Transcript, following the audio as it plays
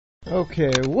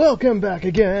Okay, welcome back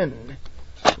again!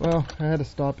 Well, I had to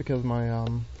stop because my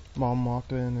mom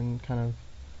walked in and kind of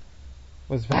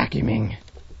was vacuuming.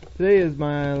 Today is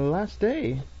my last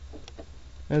day,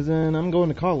 as in I'm going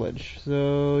to college,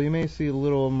 so you may see a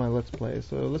little of my Let's Play,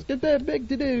 so let's get that big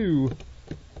to do!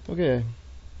 Okay.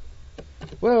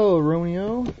 Well,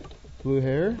 Romeo, blue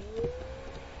hair.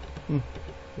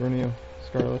 Romeo,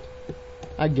 Scarlet.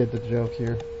 I get the joke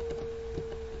here.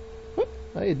 Whoop,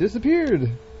 it disappeared!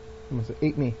 It must have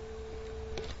ate me.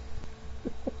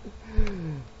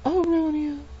 Oh,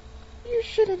 Romeo, you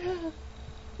shouldn't have.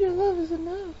 Your love is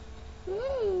enough.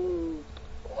 Oh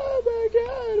my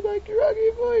God, my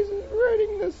groggy voice is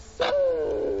running the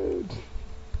sun.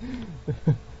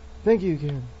 Thank you,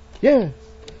 Ken. Yes,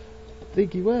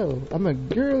 thank you well. I'm a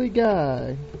girly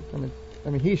guy.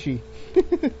 I'm a he, she.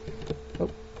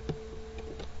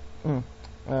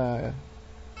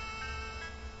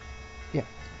 Yeah.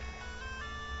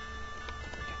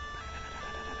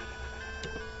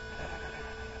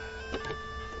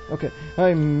 Okay,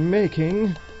 I'm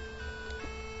making...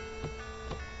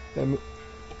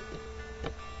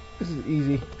 This is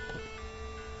easy.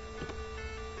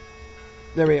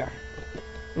 There we are.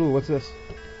 Ooh, what's this?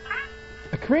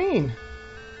 A crane!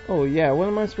 Oh yeah, what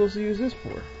am I supposed to use this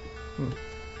for?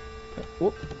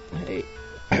 Whoop, hey.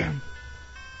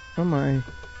 Oh my, I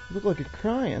look like a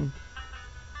crying.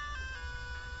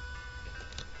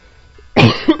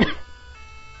 It's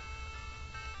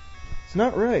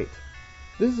not right.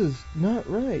 This is not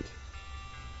right.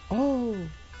 Oh,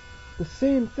 the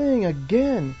same thing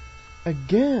again, and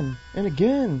again, and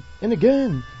again,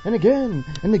 and again, and again,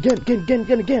 and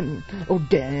again. Oh,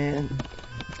 again.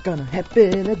 It's gonna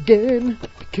happen again,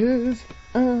 because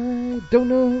I don't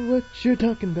know what you're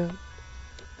talking about.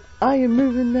 I am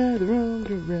moving now the wrong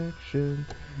direction.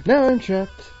 Now I'm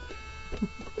trapped.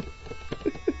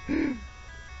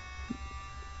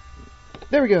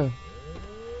 There we go.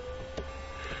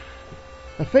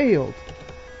 I failed.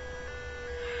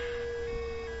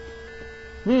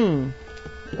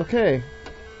 Okay.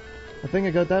 I think I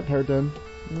got that part done.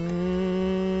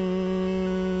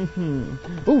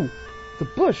 Ooh, the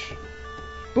bush.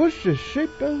 Bush is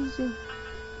shaped as a...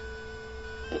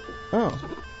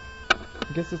 Oh.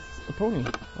 I guess it's a pony.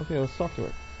 Okay, let's talk to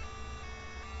it.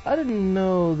 I didn't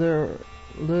know there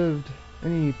lived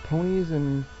any ponies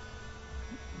in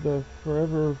the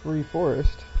Forever Free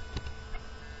Forest.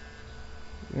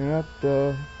 You're not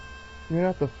the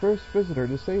first visitor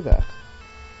to say that.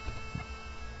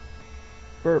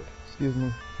 Burp, excuse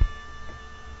me.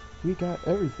 We got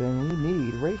everything we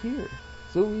need right here.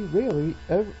 So we really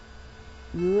ever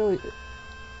leave.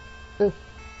 So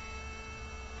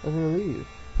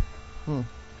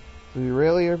we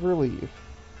rarely ever leave.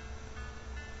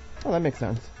 Oh, that makes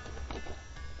sense.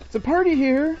 It's a party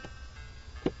here!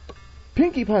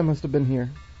 Pinkie Pie must have been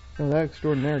here. Oh, that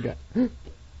extraordinaire guy.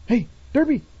 Hey!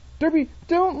 Derby! Derby!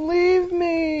 Don't leave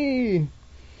me!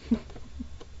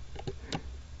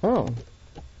 Oh.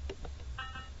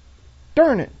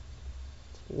 Darn it!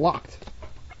 It's locked.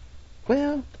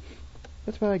 Well,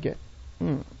 that's what I get.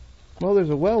 Well, there's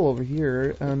a well over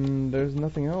here, and there's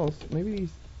nothing else. Maybe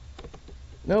these...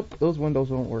 Nope, those windows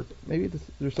won't work. Maybe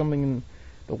there's something in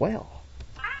the well.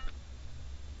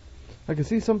 I can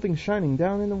see something shining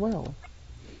down in the well.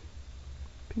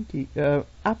 Pinkie...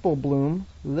 Apple Bloom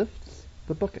lifts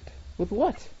the bucket. With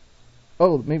what?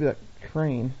 Oh, maybe that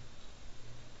crane.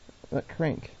 That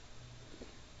crank.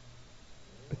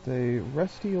 It's a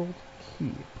rusty old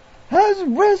key. How does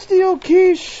rusty old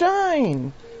keys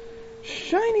shine?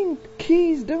 Shining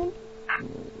keys don't...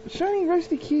 Shining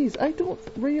rusty keys. I don't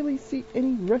really see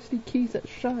any rusty keys that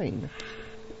shine.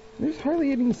 There's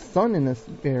hardly any sun in this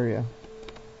area.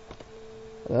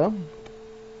 Hello?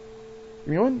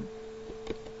 Anyone?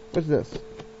 What's this?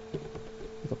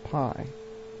 It's a pie.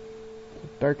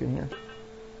 It's dark in here.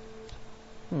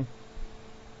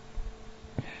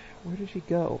 Where did she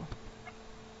go?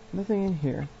 Nothing in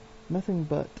here. Nothing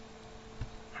but...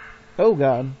 Oh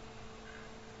God.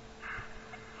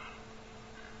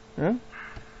 Huh?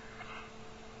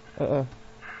 No,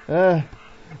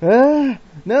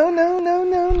 no, no, no,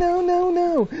 no, no, no,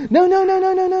 no. No, no, no,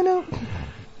 no, no, no, no.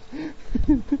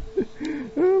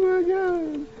 Oh my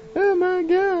God. Oh my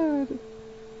God.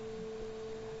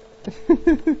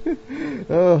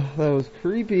 Oh, that was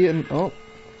creepy and... Oh.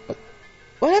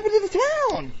 What happened to the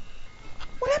town?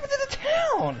 What happened to the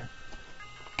town?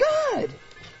 God!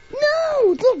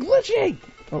 No! It's all glitchy!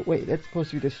 Oh, wait, that's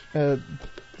supposed to be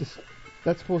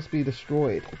that's supposed to be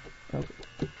destroyed.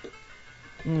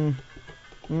 Okay.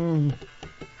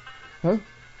 Huh?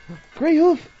 Grey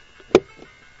Hoof!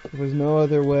 There was no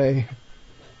other way.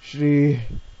 She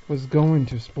was going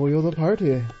to spoil the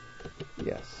party.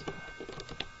 Yes.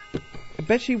 I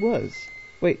bet she was.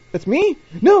 Wait, that's me?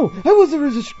 No,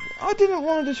 I didn't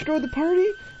want to destroy the party.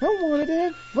 I wanted to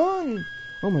have fun.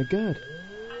 Oh my god.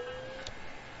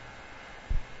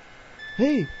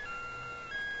 Hey.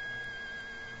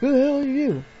 Who the hell are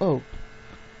you? Oh,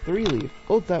 3-leaf.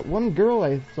 Oh, it's that one girl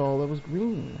I saw that was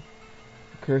green.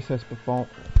 The curse has befallen.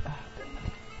 The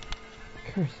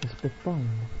curse has befallen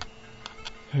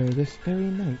her this very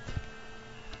night.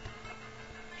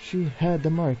 She had the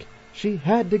mark. She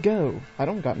had to go. I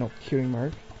don't got no cutie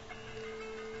mark.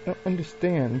 I don't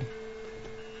understand.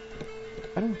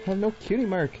 I don't have no cutie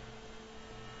mark.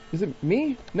 Is it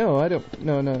me? No, I don't.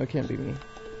 No, it can't be me.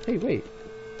 Hey, wait.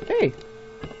 Hey!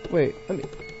 Wait,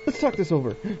 let's talk this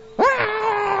over.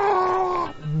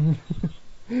 Ah!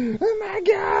 Oh my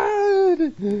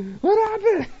god! What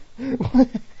happened? What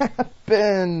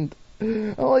happened?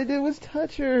 All I did was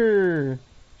touch her.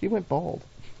 She went bald.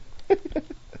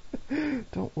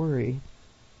 Don't worry.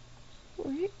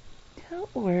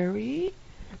 Don't worry.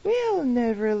 We'll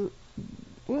never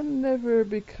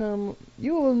become...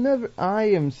 You will never...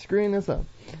 I am screwing this up.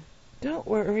 Don't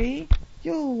worry.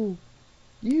 You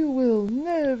will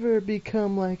never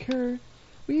become like her.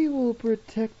 We will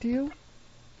protect you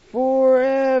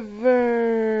forever.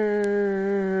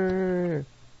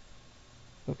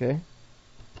 Okay.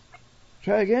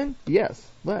 Try again? Yes,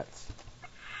 let's.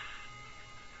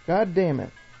 God damn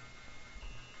it.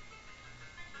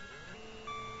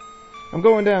 I'm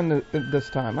going down this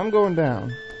time. I'm going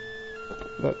down.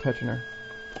 Without touching her.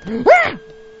 Ah!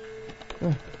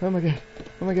 Oh my god.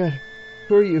 Oh my god.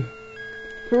 Who are you?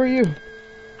 Who are you?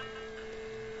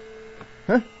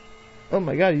 Huh? Oh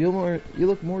my god, you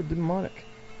look more demonic.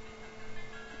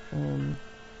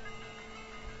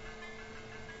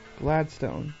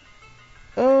 Gladstone.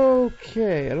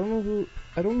 Okay, I don't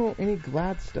know any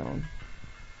Gladstone.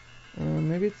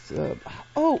 Maybe it's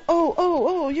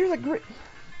oh, you're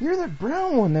the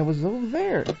brown one that was over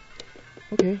there.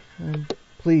 Okay,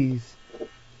 please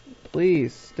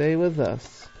stay with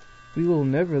us. We will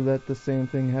never let the same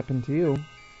thing happen to you.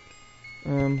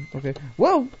 Okay.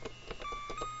 Whoa!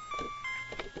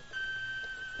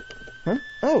 Huh?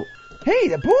 Oh! Hey,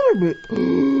 the polar boot!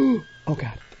 Oh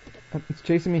god. It's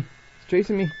chasing me. It's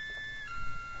chasing me.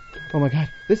 Oh my god.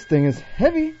 This thing is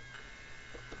heavy.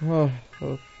 Oh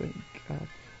thank god.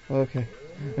 Okay.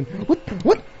 And what?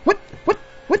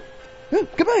 Oh,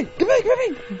 goodbye!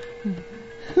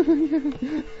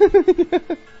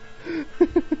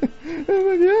 Oh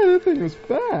my god, that thing was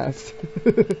fast.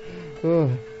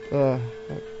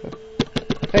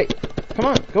 Hey, come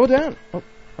on, go down.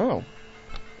 Oh,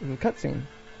 there's a cutscene.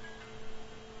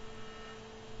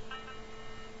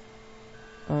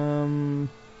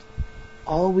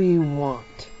 All we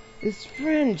want is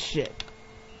friendship.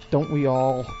 Don't we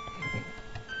all?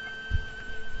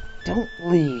 Don't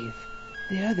leave.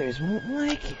 The others won't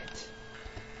like it.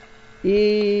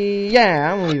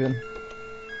 Yeah, I'm leaving.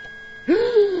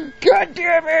 God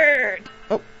damn it!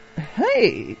 Oh,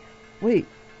 hey! Wait.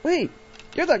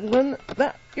 You're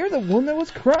the one that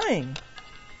was crying.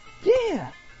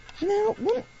 Yeah. Now,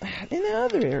 in the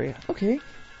other area. Okay.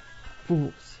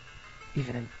 Fools.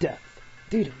 Even in death,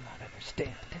 they do not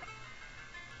understand.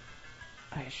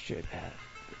 I should have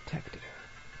protected her,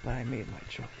 but I made my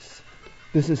choice.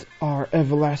 This is our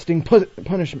everlasting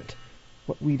punishment.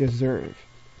 What we deserve.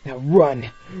 Now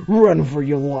run for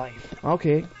your life.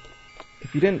 Okay.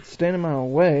 If you didn't stand in my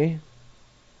way.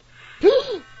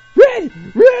 Red!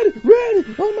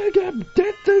 Oh my god,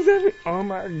 death does every... Oh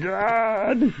my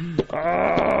god!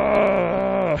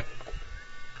 Oh.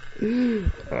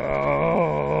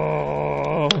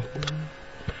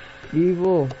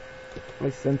 Evil. I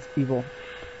sense evil.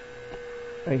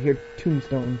 I hear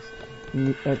tombstones.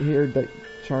 I hear the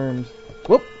charms.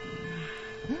 Whoop!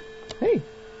 Hey!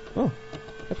 Oh,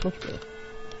 that's much better.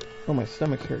 Oh, my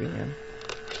stomach's hurting, man.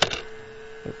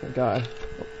 Oh, thank God.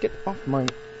 Oh, get off my...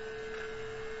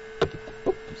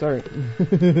 Oh, sorry.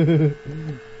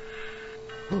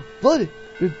 Oh, blood!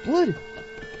 There's blood!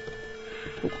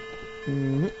 Oh.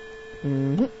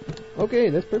 Okay,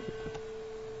 that's perfect.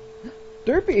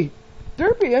 Derpy!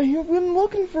 I have been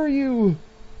looking for you!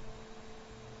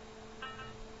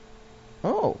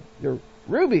 Oh, you're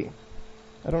Ruby.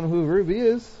 I don't know who Ruby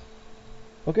is.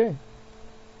 Okay.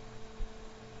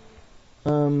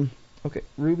 Okay,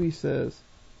 Ruby says,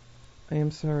 I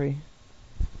am sorry.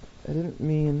 I didn't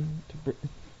mean to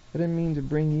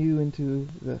bring you into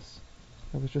this.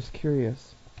 I was just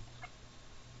curious.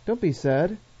 Don't be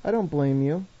sad. I don't blame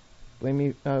you. Blame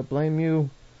you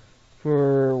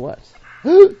for what?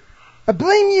 I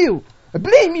blame you!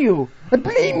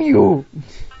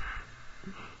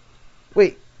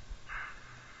 Wait.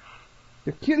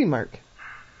 Your cutie mark.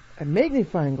 A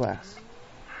magnifying glass.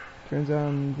 Turns out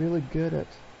I'm really good at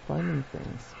finding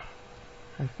things.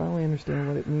 I finally understand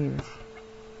what it means.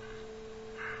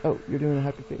 Oh, you're doing a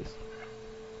happy face.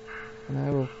 And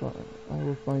I will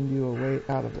find you a way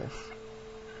out of this.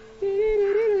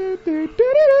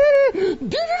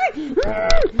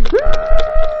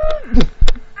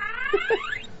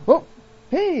 Oh,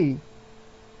 hey!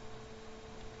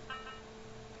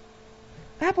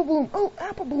 Apple Bloom! Oh,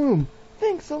 Apple Bloom!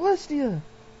 Thanks, Celestia!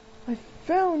 I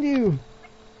found you!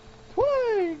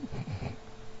 Why?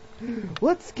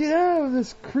 Let's get out of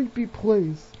this creepy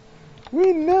place.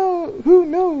 We know who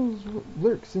knows what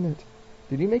lurks in it.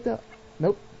 Did you make that?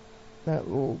 Nope. That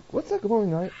little. What's that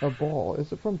glowing light? A ball.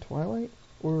 Is it from Twilight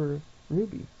or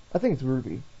Ruby? I think it's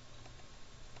Ruby.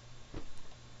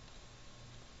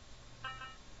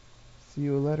 See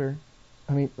you later.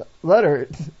 I mean, letter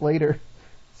later.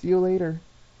 See you later,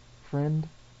 friend.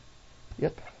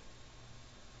 Yep.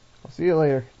 I'll see you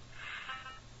later.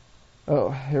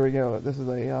 Oh, here we go. This is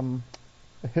a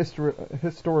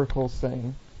historical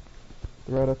saying.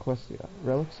 Throughout Equestria,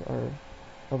 relics are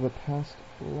of the past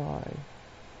lie,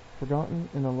 forgotten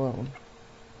and alone,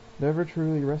 never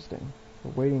truly resting,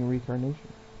 awaiting reincarnation.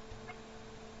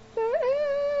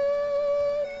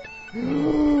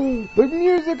 The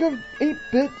music of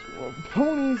 8-bit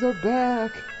ponies are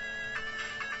back.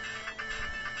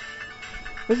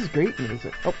 This is great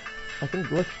music. Oh, I think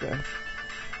glitched there.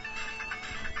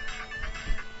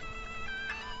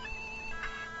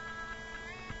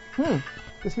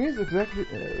 This music is actually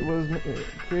was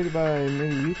created by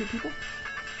maybe YouTube people.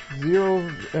 Zero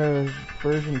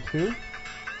version 2.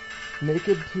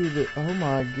 Naked to the oh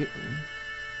my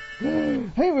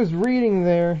god. I was reading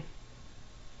there.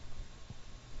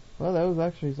 Well, that was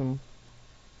actually some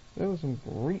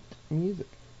great music.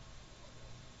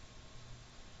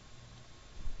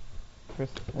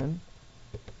 Press N.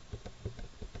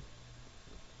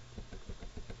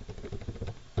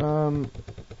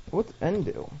 What's N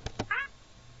do?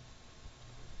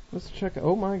 Let's check.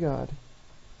 Oh my god.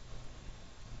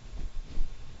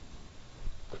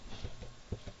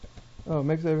 Oh, it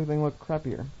makes everything look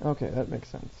crappier. Okay, that makes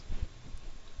sense.